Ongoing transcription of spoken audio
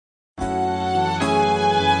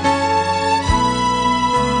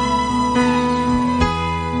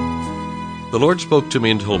Lord spoke to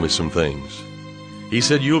me and told me some things. He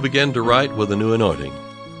said, you'll begin to write with a new anointing.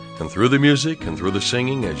 And through the music and through the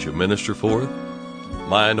singing as you minister forth,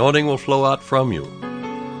 my anointing will flow out from you.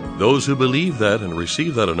 Those who believe that and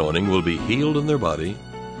receive that anointing will be healed in their body.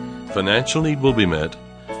 Financial need will be met.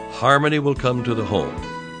 Harmony will come to the home.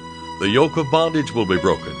 The yoke of bondage will be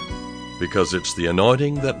broken, because it's the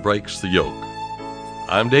anointing that breaks the yoke.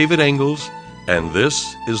 I'm David Engels, and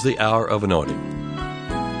this is the Hour of Anointing.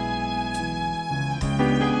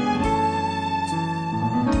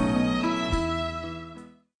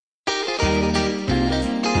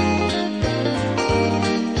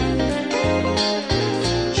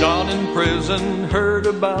 John in prison heard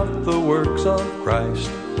about the works of Christ,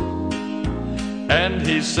 and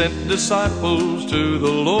he sent disciples to the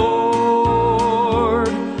Lord.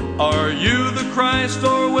 Are you the Christ,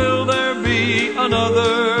 or will there be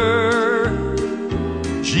another?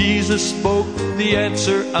 Jesus spoke the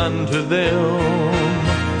answer unto them.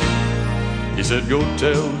 He said, go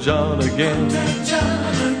tell John again.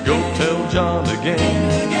 Go tell John again.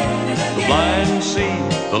 The blind see,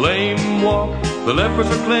 the lame walk, the lepers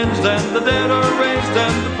are cleansed, and the dead are raised,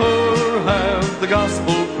 and the poor have the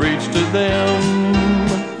gospel preached to them.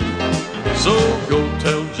 So go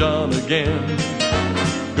tell John again.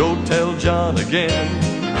 Go tell John again.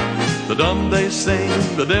 The dumb they sing,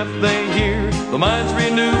 the deaf they hear, the minds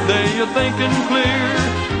renewed, they are thinking clear.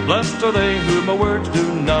 Blessed are they whom my words do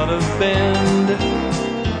not offend.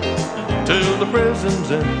 Till the prison's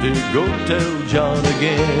empty, go tell John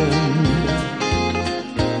again.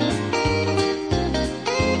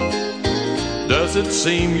 Does it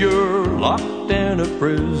seem you're locked in a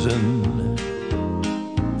prison,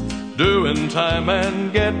 doing time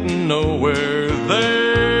and getting nowhere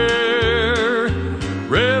there?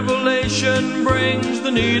 Revelation brings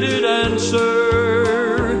the needed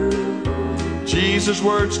answer. Jesus'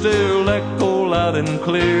 words still echo loud and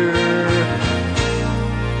clear.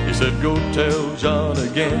 He said, go tell John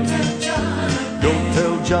again. Go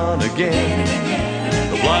tell John again.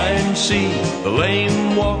 The blind see, the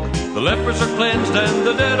lame walk, the lepers are cleansed, and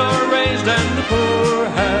the dead are raised, and the poor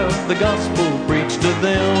have the gospel preached to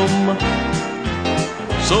them.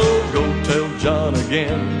 So go tell John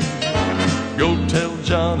again. Go tell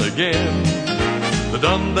John again. The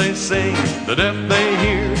dumb they sing, the deaf they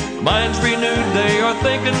hear, the minds renewed, they are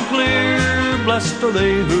thinking clear. Blessed are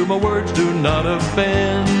they whom my words do not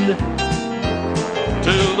offend.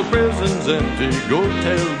 Till the prison's empty, go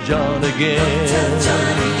tell John again. Go tell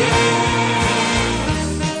John again.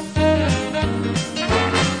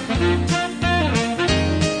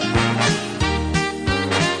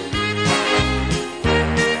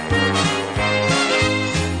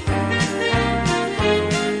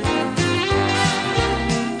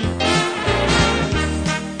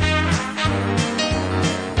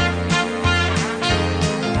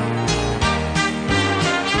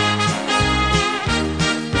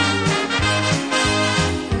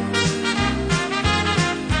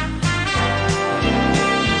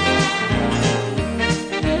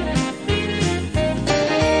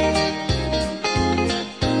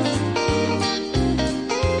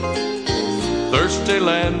 Thirsty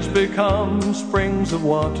lands become springs of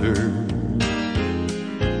water,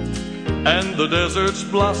 and the deserts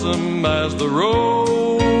blossom as the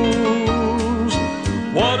rose.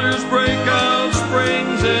 Waters break out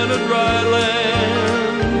springs in a dry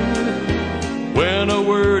land, when a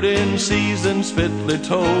word in season's fitly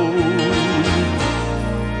told.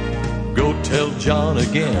 Go tell John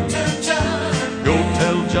again. Go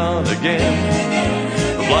tell John again.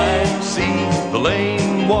 The blind see, the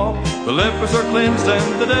lame walk, the lepers are cleansed,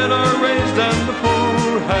 and the dead are raised, and the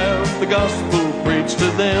poor have the gospel preached to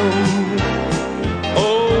them.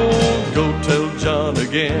 Oh, go tell John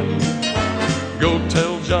again. Go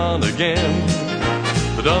tell John again.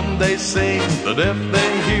 The dumb they sing, the deaf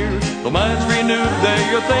they hear, the minds renewed,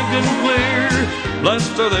 they are thinking clear.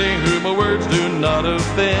 Blessed are they whom my words do not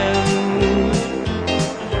offend.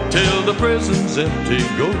 Till the prison's empty,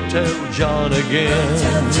 go tell John again.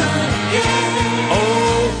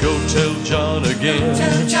 Oh, go tell John again.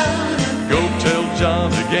 Go tell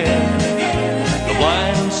John again. The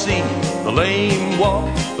blind see, the lame walk,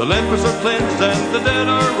 the lepers are cleansed, and the dead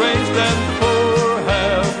are raised, and the poor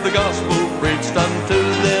have the gospel preached unto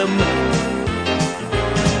them.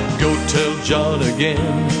 Go tell John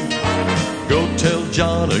again. Go tell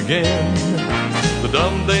John again. The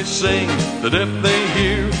dumb they sing, the deaf they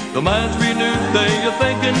hear, the minds renewed, they are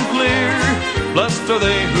thinking clear. Blessed are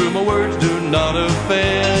they whom my words do not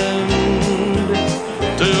offend.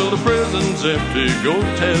 Till the prison's empty, go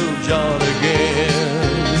tell John again.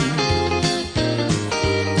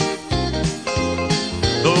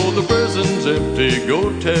 Though the prison's empty, Timothy,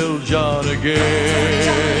 go tell John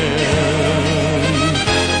again.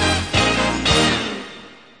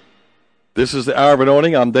 This is the Hour of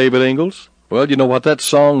Anointing. I'm David Ingalls. Well, you know what that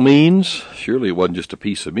song means? Surely it wasn't just a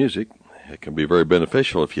piece of music. It can be very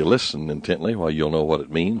beneficial if you listen intently. Well, you'll know what it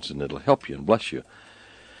means, and it'll help you and bless you.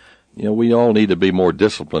 You know, we all need to be more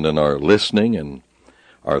disciplined in our listening and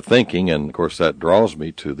our thinking, and, of course, that draws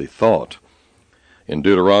me to the thought. In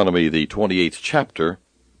Deuteronomy, the 28th chapter,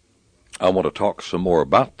 I want to talk some more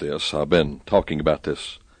about this. I've been talking about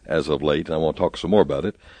this as of late, and I want to talk some more about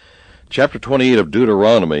it. Chapter 28 of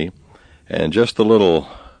Deuteronomy, and just a little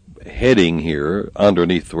heading here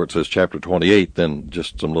underneath where it says chapter 28, then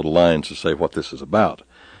just some little lines to say what this is about.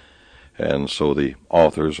 And so the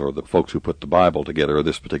authors, or the folks who put the Bible together, or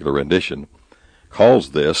this particular rendition,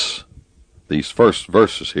 calls these first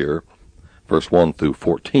verses here, verse 1 through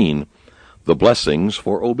 14, the blessings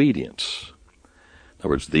for obedience. In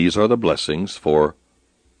other words, these are the blessings for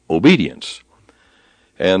obedience.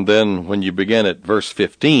 And then when you begin at verse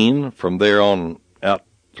 15, from there on out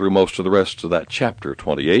through most of the rest of that chapter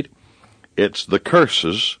 28, it's the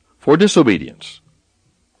curses for disobedience.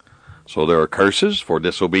 So there are curses for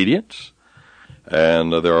disobedience,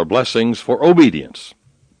 and there are blessings for obedience.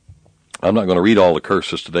 I'm not going to read all the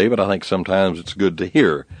curses today, but I think sometimes it's good to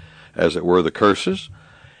hear, as it were, the curses,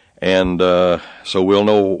 and so we'll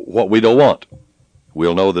know what we don't want.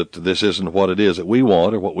 We'll know that this isn't what it is that we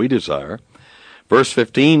want or what we desire. Verse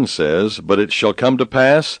 15 says, "But it shall come to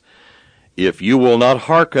pass, if you will not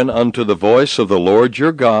hearken unto the voice of the Lord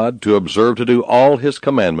your God, to observe to do all his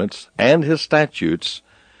commandments and his statutes,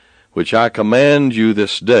 which I command you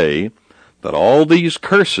this day, that all these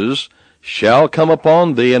curses shall come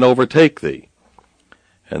upon thee and overtake thee."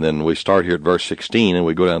 And then we start here at verse 16, and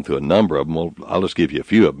we go down through a number of them. Well, I'll just give you a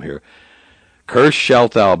few of them here. "Cursed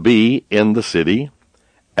shalt thou be in the city,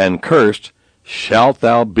 and cursed shalt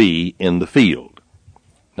thou be in the field."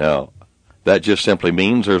 Now, that just simply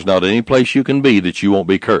means there's not any place you can be that you won't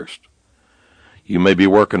be cursed. You may be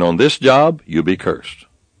working on this job, you'll be cursed.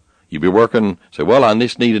 You'll be working, say, well, I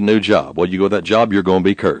just need a new job. Well, you go to that job, you're going to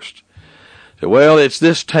be cursed. Say, well, it's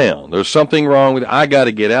this town. There's something wrong with it. I got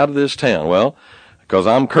to get out of this town. Well, because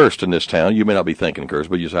I'm cursed in this town. You may not be thinking cursed,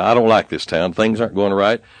 but you say, I don't like this town. Things aren't going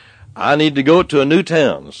right. I need to go to a new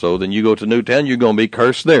town. So then you go to a new town, you're going to be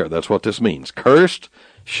cursed there. That's what this means. Cursed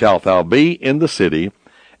shalt thou be in the city,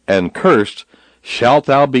 and cursed shalt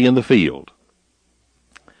thou be in the field.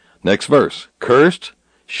 Next verse. Cursed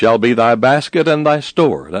shall be thy basket and thy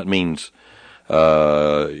store. That means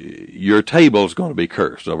your table's going to be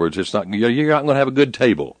cursed. In other words, you're not going to have a good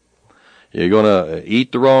table. You're going to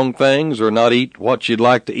eat the wrong things or not eat what you'd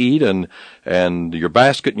like to eat, and your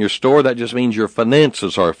basket and your store, that just means your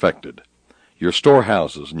finances are affected. Your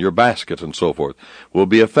storehouses and your basket and so forth will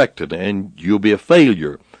be affected, and you'll be a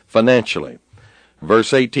failure financially.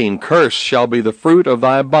 Verse 18, cursed shall be the fruit of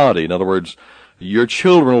thy body. In other words, your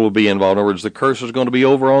children will be involved. In other words, the curse is going to be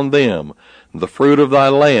over on them. The fruit of thy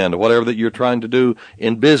land, whatever that you're trying to do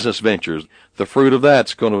in business ventures, the fruit of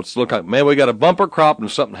that's going to look like, man, we got a bumper crop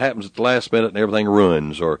and something happens at the last minute and everything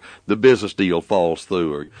ruins, or the business deal falls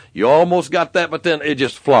through, or you almost got that, but then it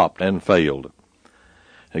just flopped and failed.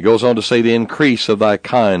 It goes on to say the increase of thy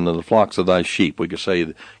kind and the flocks of thy sheep. We could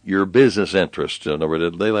say your business interests, in other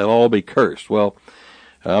words, they'll all be cursed. Well,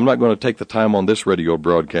 I'm not going to take the time on this radio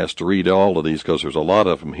broadcast to read all of these because there's a lot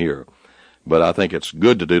of them here. But I think it's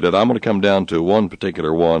good to do that. I'm going to come down to one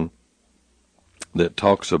particular one that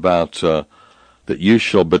talks about that you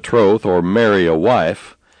shall betroth or marry a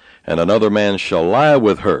wife, and another man shall lie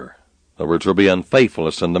with her. In other words, there will be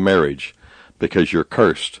unfaithfulness in the marriage because you're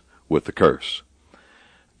cursed with the curse.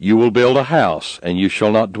 You will build a house, and you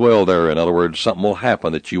shall not dwell there. In other words, something will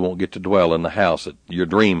happen that you won't get to dwell in the house, your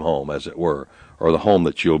dream home, as it were, or the home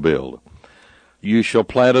that you'll build. You shall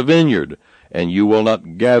plant a vineyard, and you will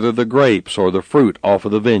not gather the grapes or the fruit off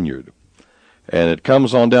of the vineyard. And it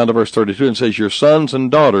comes on down to verse 32 and says, your sons and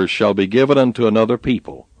daughters shall be given unto another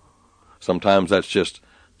people. Sometimes that's just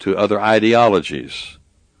to other ideologies,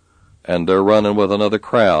 and they're running with another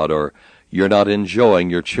crowd, or you're not enjoying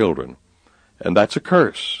your children. And that's a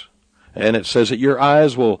curse. And it says that your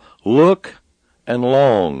eyes will look and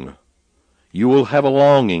long. You will have a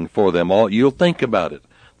longing for them. You'll think about it.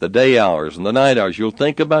 The day hours and the night hours, you'll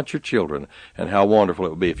think about your children and how wonderful it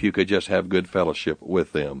would be if you could just have good fellowship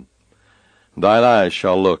with them. Thine eyes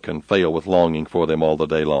shall look and fail with longing for them all the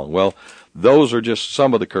day long. Well, those are just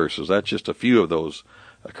some of the curses. That's just a few of those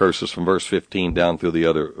curses from verse 15 down through the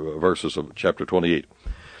other verses of chapter 28.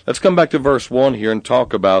 Let's come back to verse 1 here and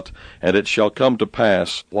talk about, and it shall come to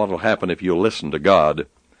pass what will happen if you'll listen to God.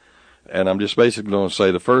 and I'm just basically going to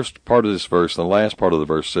say the first part of this verse and the last part of the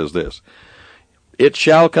verse says this. It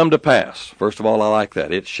shall come to pass. First of all, I like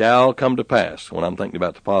that. It shall come to pass. When I'm thinking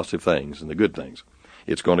about the positive things and the good things,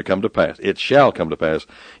 it's going to come to pass. It shall come to pass.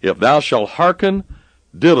 If thou shalt hearken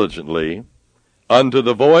diligently unto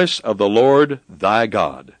the voice of the Lord thy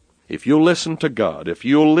God. If you'll listen to God, if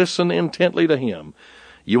you'll listen intently to Him,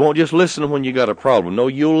 you won't just listen when you got a problem. No,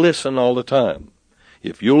 you'll listen all the time.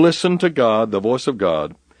 If you listen to God, the voice of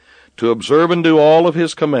God, to observe and do all of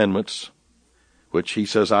His commandments, which He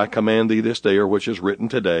says, I command thee this day, or which is written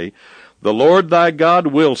today, the Lord thy God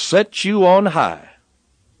will set you on high.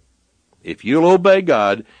 If you'll obey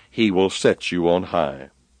God, He will set you on high.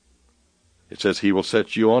 It says He will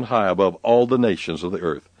set you on high above all the nations of the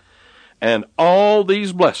earth. And all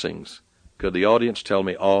these blessings, could the audience tell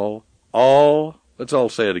me all? Let's all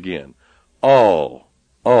say it again. All.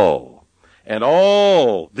 And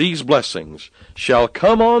all these blessings shall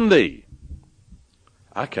come on thee.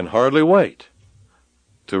 I can hardly wait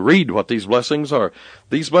to read what these blessings are.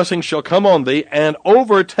 These blessings shall come on thee and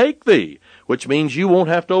overtake thee, which means you won't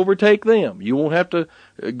have to overtake them. You won't have to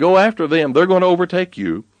go after them. They're going to overtake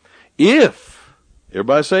you. If,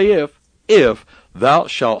 everybody say if thou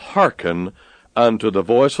shalt hearken unto the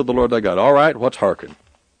voice of the Lord thy God. All right, what's hearken?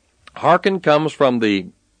 Hearken comes from the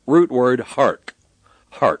root word hark.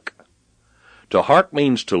 Hark. To hark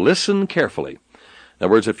means to listen carefully. In other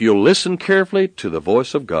words, if you'll listen carefully to the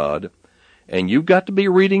voice of God, and you've got to be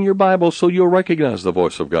reading your Bible so you'll recognize the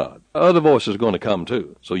voice of God. Other voices are going to come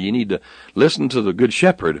too. So you need to listen to the Good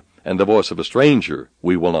Shepherd, and the voice of a stranger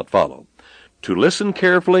we will not follow. To listen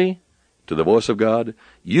carefully to the voice of God,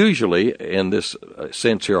 usually in this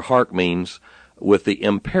sense here, hark means with the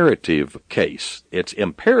imperative case. It's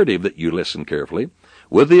imperative that you listen carefully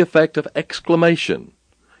with the effect of exclamation.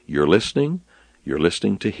 You're listening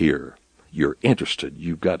to hear. You're interested.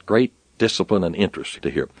 You've got great discipline and interest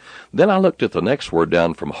to hear. Then I looked at the next word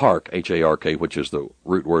down from hark, H-A-R-K, which is the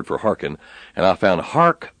root word for hearken, and I found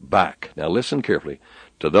hark back. Now listen carefully.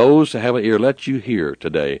 To those who have an ear, let you hear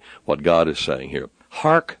today what God is saying here.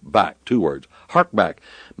 Hark back, 2 words. Hark back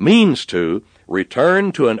means to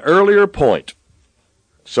return to an earlier point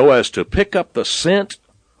so as to pick up the scent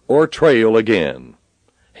or trail again.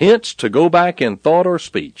 Hence, to go back in thought or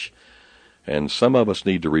speech. And some of us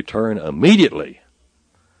need to return immediately.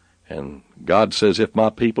 And God says, if my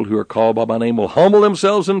people who are called by my name will humble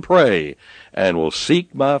themselves and pray, and will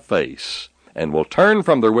seek my face, and will turn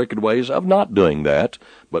from their wicked ways of not doing that,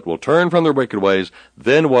 but will turn from their wicked ways,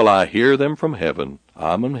 then will I hear them from heaven.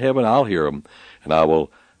 I'm in heaven, I'll hear them, and I will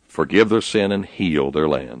forgive their sin and heal their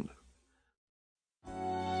land.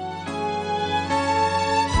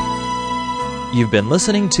 You've been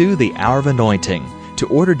listening to The Hour of Anointing. To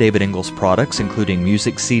order David Ingles products, including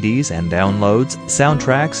music CDs and downloads,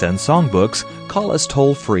 soundtracks, and songbooks, call us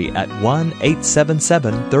toll-free at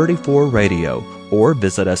 1-877-34-RADIO or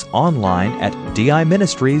visit us online at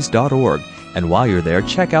diministries.org. And while you're there,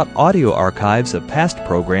 check out audio archives of past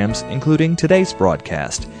programs, including today's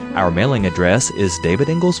broadcast. Our mailing address is David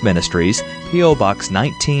Ingles Ministries, P.O. Box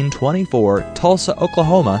 1924, Tulsa,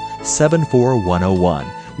 Oklahoma 74101.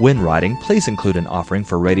 When writing, please include an offering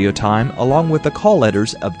for radio time along with the call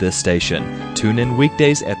letters of this station. Tune in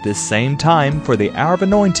weekdays at this same time for the Hour of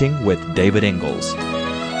Anointing with David Ingles.